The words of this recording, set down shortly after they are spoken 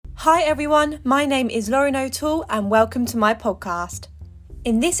Hi everyone, my name is Lauren O'Toole and welcome to my podcast.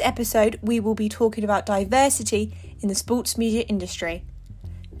 In this episode, we will be talking about diversity in the sports media industry.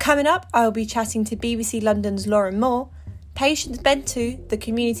 Coming up, I will be chatting to BBC London's Lauren Moore, Patience Bentu, the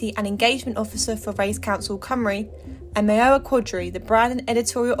Community and Engagement Officer for Race Council Cymru, and Mayowa Quadri, the Brand and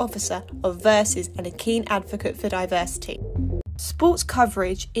Editorial Officer of Versus and a keen advocate for diversity. Sports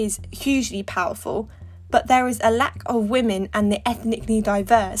coverage is hugely powerful, but there is a lack of women and the ethnically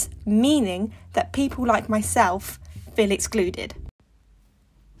diverse, meaning that people like myself feel excluded.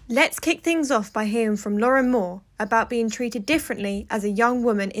 Let's kick things off by hearing from Lauren Moore about being treated differently as a young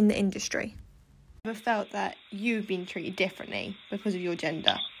woman in the industry. Ever felt that you've been treated differently because of your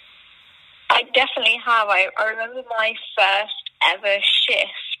gender? I definitely have. I remember my first ever shift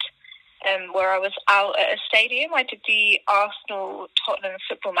where I was out at a stadium. I did the Arsenal-Tottenham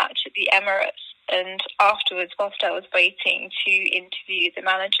football match at the Emirates. And afterwards, whilst I was waiting to interview the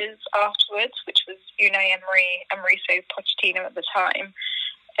managers afterwards, which was Unai Emery and Mauricio Pochettino at the time,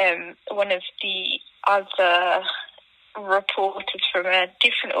 one of the other reporters from a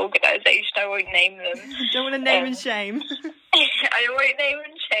different organisation, I won't name them. Don't want to name and shame. I won't name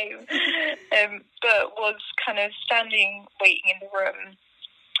and shame, but was kind of standing, waiting in the room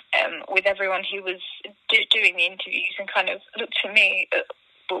with everyone who was doing the interviews and kind of looked at me,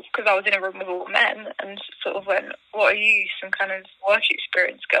 because I was in a room with all men, and sort of went, what are you, some kind of work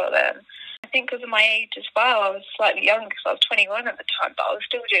experience girl then? I think because of my age as well, I was slightly young because I was 21 at the time, but I was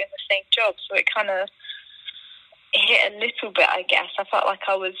still doing the same job, so it kind of hit a little bit, I guess. I felt like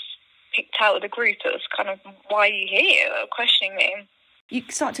I was picked out of the group. It was kind of, why are you here? They were questioning me. You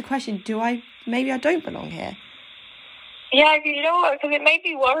start to question, maybe I don't belong here? Yeah, you know what, because it made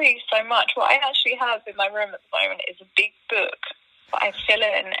me worry so much. What I actually have in my room at the moment is a big book that I fill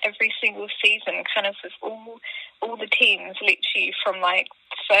in every single season, kind of with all the teams, literally from like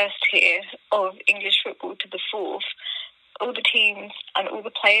first tier of English football to the fourth, all the teams and all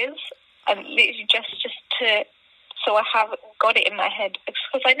the players, and literally just to, so I have got it in my head,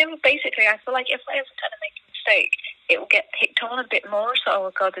 because I never, basically, I feel like if I ever kind of make a mistake, it will get picked on a bit more, so,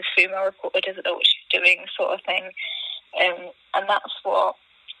 oh god, this female reporter doesn't know what she's doing, sort of thing, and that's what,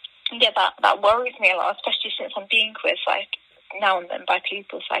 yeah, that worries me a lot, especially since I'm being quizzed, like, now and then by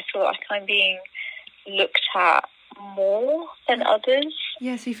people, so I feel like I'm being looked at more than others.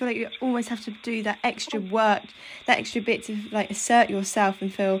 Yeah, so you feel like you almost have to do that extra work, that extra bit to like assert yourself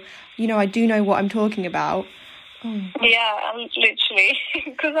and feel, I do know what I'm talking about. Oh. Yeah, literally,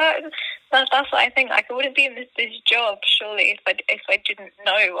 because that's what I think. Like, I wouldn't be in this job surely if I didn't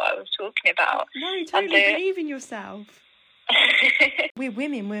know what I was talking about. No, totally believe in yourself. We're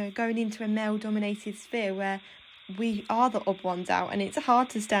women. We're going into a male-dominated sphere where we are the odd ones out, and it's hard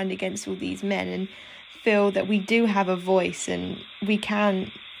to stand against all these men and feel that we do have a voice and we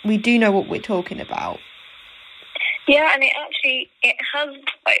do know what we're talking about. Yeah, and it has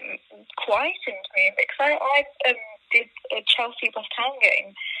like quietened me, because I did a Chelsea West Ham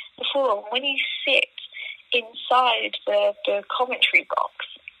game before. When you sit inside the commentary box,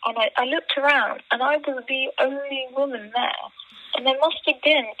 and I looked around, and I was the only woman there, and there was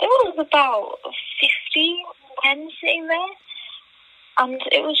about 50 men sitting there, and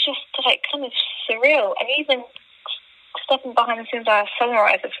it was just like kind of surreal. And even stepping behind the scenes, I was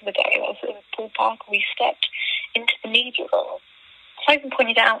summariser for the day. I was in Paul Parker. We stepped into the media room. So I even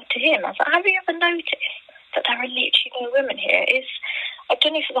pointed it out to him. I was like, have you ever noticed that there are literally no women here? I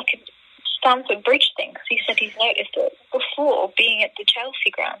don't know if it's like a Stamford Bridge thing, because he said he's noticed it before being at the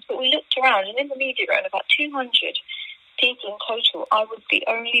Chelsea grounds. But we looked around, and in the media room, about 200 people in total, I was the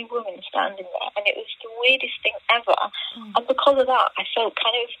only woman standing there, and it was the weirdest thing ever. And because of that, I felt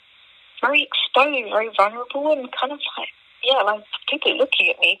kind of very exposed, very vulnerable, and kind of like, yeah, like people looking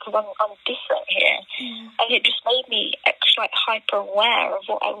at me because I'm different here. And it just made me extra hyper aware of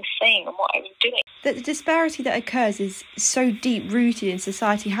what I was saying and what I was doing. The disparity that occurs is so deep rooted in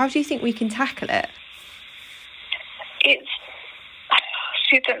society. How do you think we can tackle it?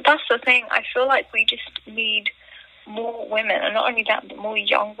 That's the thing. I feel like we just need more women, and not only that, but more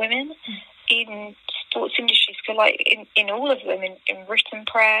young women in sports industries. So like in all of them, in written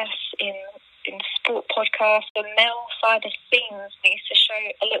press, in sport podcasts, the male side of things needs to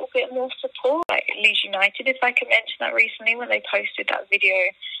show a little bit more support. Like Leeds United, if I could mention that, recently when they posted that video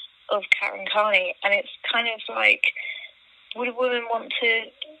of Karen Carney, and it's kind of like, would a woman want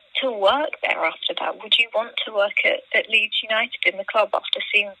to work there after that? Would you want to work at Leeds United in the club after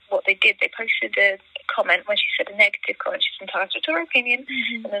seeing what they did? They posted a comment when she said a negative comment. She's entitled to her opinion,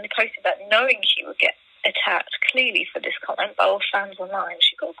 and then they posted that knowing she would get attacked clearly for this comment by all fans online.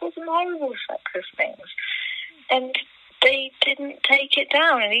 She got called some horrible sexist things. And they didn't take it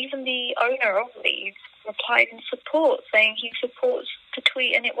down. And even the owner of Leeds replied in support, saying he supports the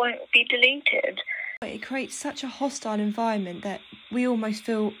tweet and it won't be deleted. It creates such a hostile environment that we almost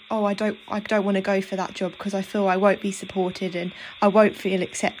feel, oh, I don't want to go for that job because I feel I won't be supported and I won't feel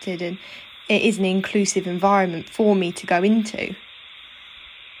accepted, and it is an inclusive environment for me to go into.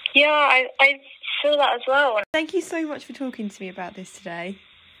 Yeah, I feel that as well. Thank you so much for talking to me about this today.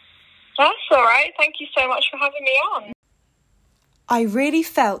 That's all right. Thank you so much for having me on. I really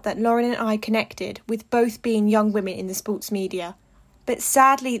felt that Lauren and I connected with both being young women in the sports media. But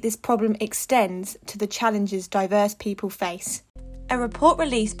sadly, this problem extends to the challenges diverse people face. A report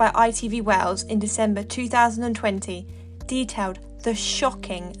released by ITV Wales in December 2020 detailed the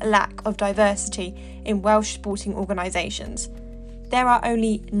shocking lack of diversity in Welsh sporting organisations. There are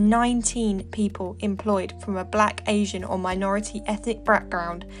only 19 people employed from a Black, Asian or minority ethnic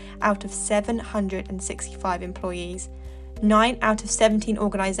background out of 765 employees. 9 out of 17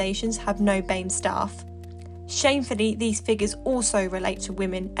 organisations have no BAME staff. Shamefully, these figures also relate to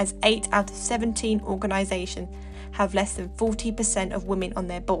women, as 8 out of 17 organisations have less than 40% of women on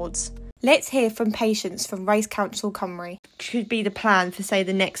their boards. Let's hear from Patience from Race Council Cymru. Should be the plan for, say,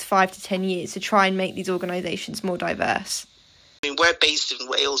 the next 5 to 10 years to try and make these organisations more diverse? I mean, we're based in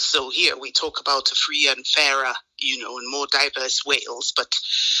Wales, so here we talk about a free and fairer, and more diverse Wales, but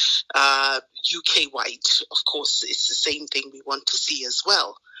UK-wide, of course, it's the same thing we want to see as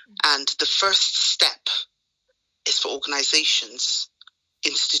well. And the first step is for organisations,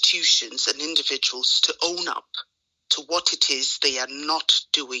 institutions and individuals to own up to what it is they are not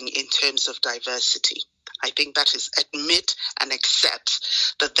doing in terms of diversity. I think that is admit and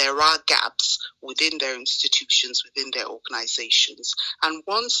accept that there are gaps within their institutions, within their organisations. And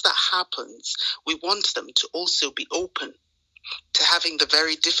once that happens, we want them to also be open to having the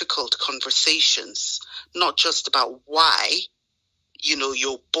very difficult conversations, not just about why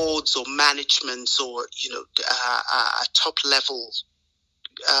your boards or managements or, top level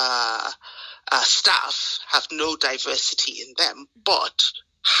staff have no diversity in them, but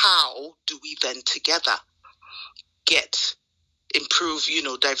how do we then together improve,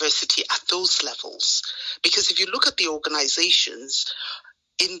 diversity at those levels? Because if you look at the organizations,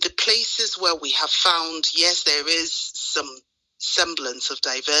 in the places where we have found, yes, there is some semblance of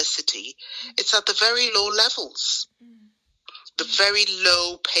diversity, it's at the very low levels. The very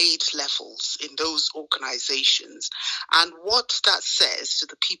low paid levels in those organizations. And what that says to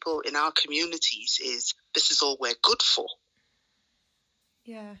the people in our communities is this is all we're good for.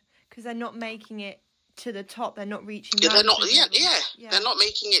 Yeah, because they're not making it to the top. They're not reaching. They're not. They're not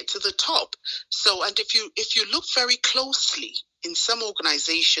making it to the top. So, and if you look very closely in some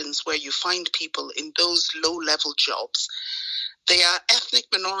organizations where you find people in those low level jobs, they are ethnic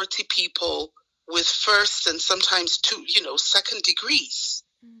minority people with first and sometimes second degrees,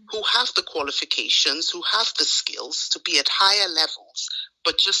 who have the qualifications, who have the skills to be at higher levels,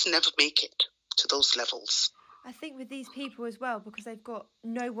 but just never make it to those levels. I think with these people as well, because they've got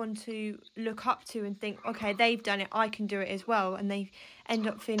no one to look up to and think, okay, they've done it, I can do it as well. And they end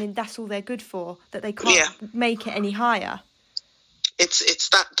up feeling that's all they're good for, that they can't make it any higher. It's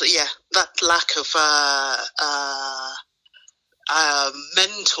that lack of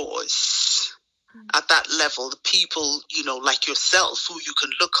mentors at that level, the people, like yourself, who you can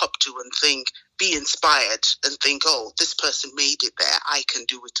look up to and think, be inspired and think, oh, this person made it there, I can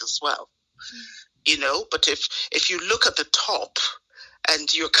do it as well. But if you look at the top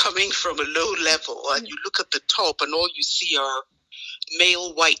and you're coming from a low level and you look at the top and all you see are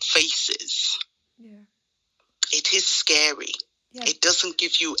male white faces, it is scary. Yeah. It doesn't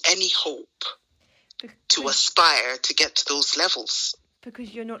give you any hope to aspire to get to those levels.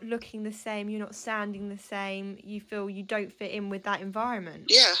 Because you're not looking the same, you're not sounding the same, you feel you don't fit in with that environment.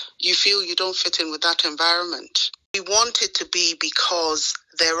 Yeah, you feel you don't fit in with that environment. We want it to be because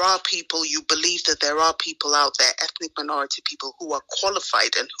there are people, you believe that there are people out there, ethnic minority people, who are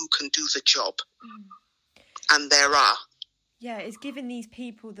qualified and who can do the job. And there are. Yeah, it's giving these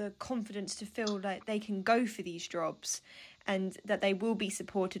people the confidence to feel like they can go for these jobs and that they will be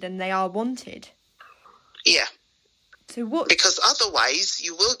supported and they are wanted. Yeah. So what? Because otherwise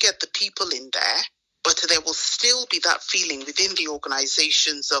you will get the people in there, but there will still be that feeling within the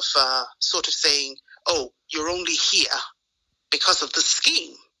organizations of sort of saying, oh, you're only here because of the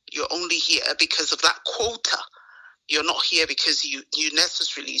scheme. You're only here because of that quota. You're not here because you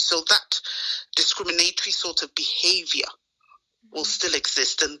necessarily. So that discriminatory sort of behavior will still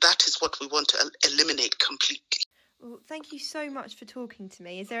exist, and that is what we want to eliminate completely. Well, thank you so much for talking to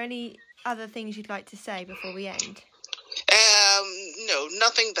me. Is there any other things you'd like to say before we end?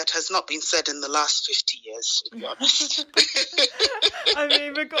 nothing that has not been said in the last 50 years, to be honest. I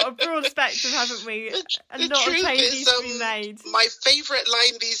mean, we've got a broad spectrum, haven't we? A lot of changes to be made. My favourite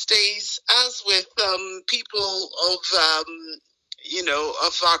line these days, as with people of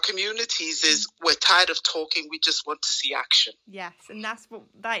our communities, is we're tired of talking, we just want to see action. Yes, and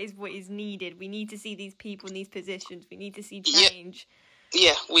that is what is needed. We need to see these people in these positions. We need to see change.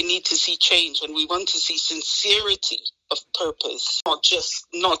 Yeah, we need to see change, and we want to see sincerity of purpose, not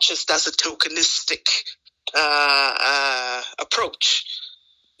just as a tokenistic approach.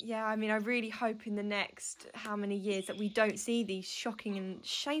 Yeah, I mean, I really hope in the next how many years that we don't see these shocking and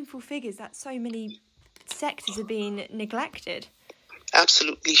shameful figures that so many sectors are being neglected.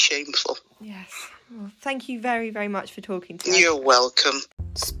 Absolutely shameful. Yes. Well, thank you very, very much for talking to us. You're welcome.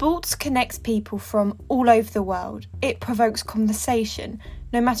 Sports connects people from all over the world. It provokes conversation,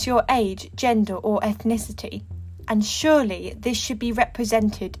 no matter your age, gender or ethnicity. And surely this should be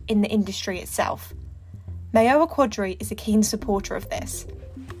represented in the industry itself. Mayowa Quadri is a keen supporter of this.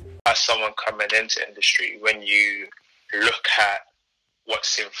 As someone coming into industry, when you look at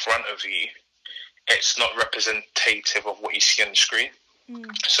what's in front of you, it's not representative of what you see on the screen.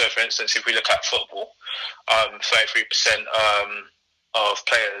 So, for instance, if we look at football, 33% of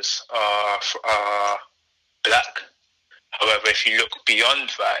players are black. However, if you look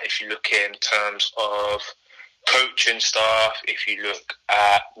beyond that, if you look in terms of coaching staff, if you look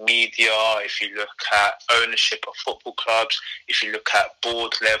at media, if you look at ownership of football clubs, if you look at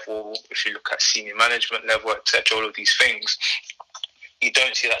board level, if you look at senior management level, etc., all of these things, you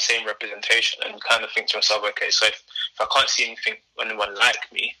don't see that same representation, and you kind of think to yourself, okay, so if I can't see anyone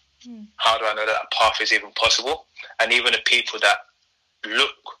like me, how do I know that path is even possible? And even the people that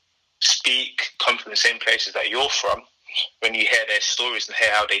look, speak, come from the same places that you're from, when you hear their stories and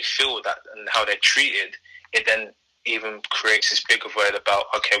hear how they feel that and how they're treated, it then even creates this bigger word about,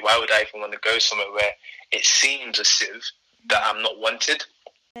 okay, why would I even want to go somewhere where it seems as if that I'm not wanted?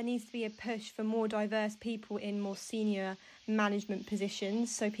 There needs to be a push for more diverse people in more senior management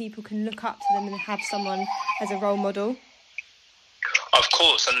positions so people can look up to them and have someone as a role model. Of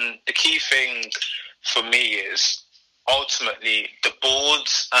course, and the key thing for me is ultimately the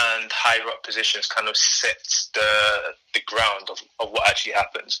boards and higher up positions kind of sets the ground of what actually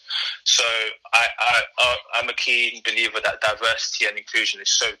happens. So I'm a keen believer that diversity and inclusion is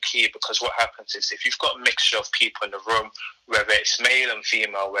so key, because what happens is if you've got a mixture of people in the room, whether it's male and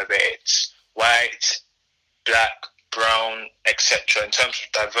female, whether it's white, black, brown, etc., in terms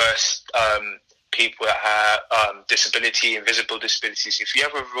of diverse people that have disability, invisible disabilities, if you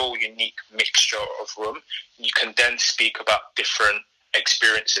have a real unique mixture of room, you can then speak about different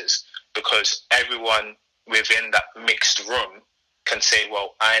experiences, because everyone within that mixed room can say,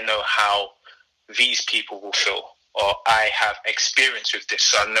 well, I know how these people will feel, or I have experience with this,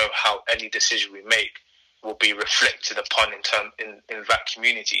 so I know how any decision we make will be reflected upon in that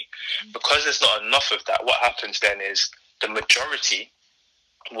community. Because there's not enough of that, what happens then is the majority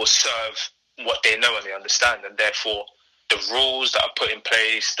will serve what they know and they understand, and therefore the rules that are put in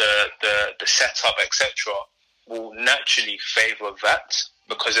place, the setup, etc., will naturally favour that,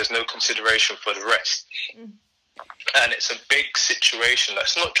 because there's no consideration for the rest. And it's a big situation.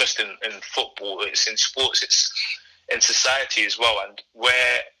 That's not just in football, it's in sports, it's in society as well. And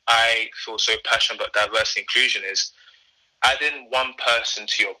where I feel so passionate about diversity and inclusion is adding one person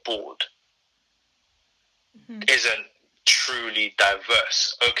to your board isn't truly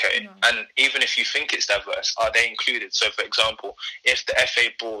diverse. Okay, and even if you think it's diverse, are they included? So, for example, if the FA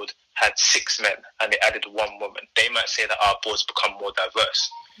board had 6 men and they added 1 woman, they might say that our board's become more diverse.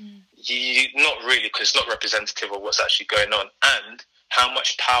 Not really, because it's not representative of what's actually going on. And how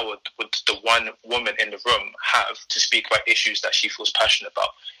much power would the one woman in the room have to speak about issues that she feels passionate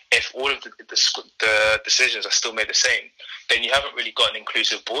about? If all of the decisions are still made the same, then you haven't really got an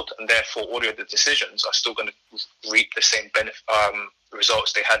inclusive board, and therefore all of the decisions are still going to reap the same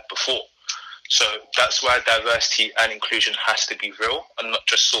results they had before. So that's why diversity and inclusion has to be real, and not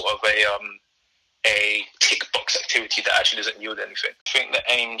just sort of a tick box activity that actually doesn't yield anything. I think the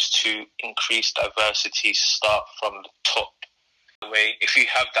aims to increase diversity start from the top. If you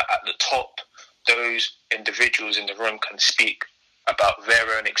have that at the top, those individuals in the room can speak about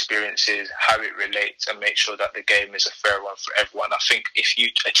their own experiences, how it relates, and make sure that the game is a fair one for everyone. I think if you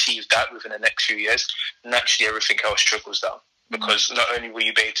achieve that within the next few years, naturally everything else trickles down. Because not only will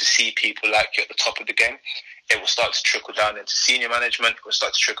you be able to see people like you at the top of the game, it will start to trickle down into senior management, it will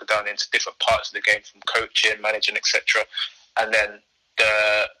start to trickle down into different parts of the game, from coaching, managing, etc. And then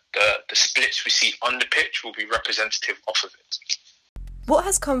the splits we see on the pitch will be representative of it. What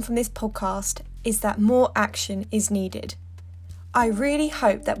has come from this podcast is that more action is needed. I really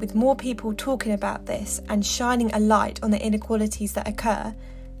hope that with more people talking about this and shining a light on the inequalities that occur,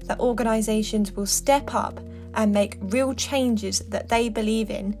 that organisations will step up and make real changes that they believe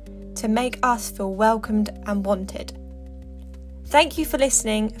in to make us feel welcomed and wanted. Thank you for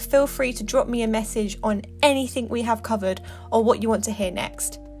listening. Feel free to drop me a message on anything we have covered or what you want to hear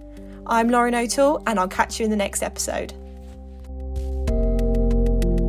next. I'm Lauren O'Toole, and I'll catch you in the next episode.